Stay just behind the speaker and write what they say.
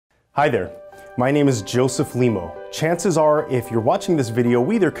Hi there, my name is Joseph Limo. Chances are, if you're watching this video,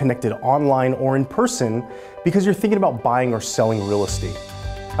 we either connected online or in person because you're thinking about buying or selling real estate.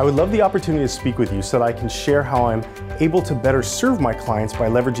 I would love the opportunity to speak with you so that I can share how I'm able to better serve my clients by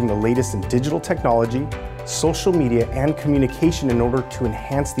leveraging the latest in digital technology, social media, and communication in order to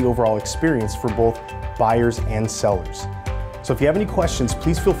enhance the overall experience for both buyers and sellers. So if you have any questions,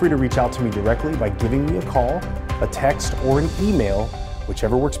 please feel free to reach out to me directly by giving me a call, a text, or an email,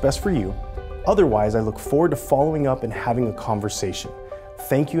 whichever works best for you. Otherwise, I look forward to following up and having a conversation.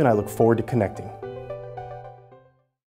 Thank you, and I look forward to connecting.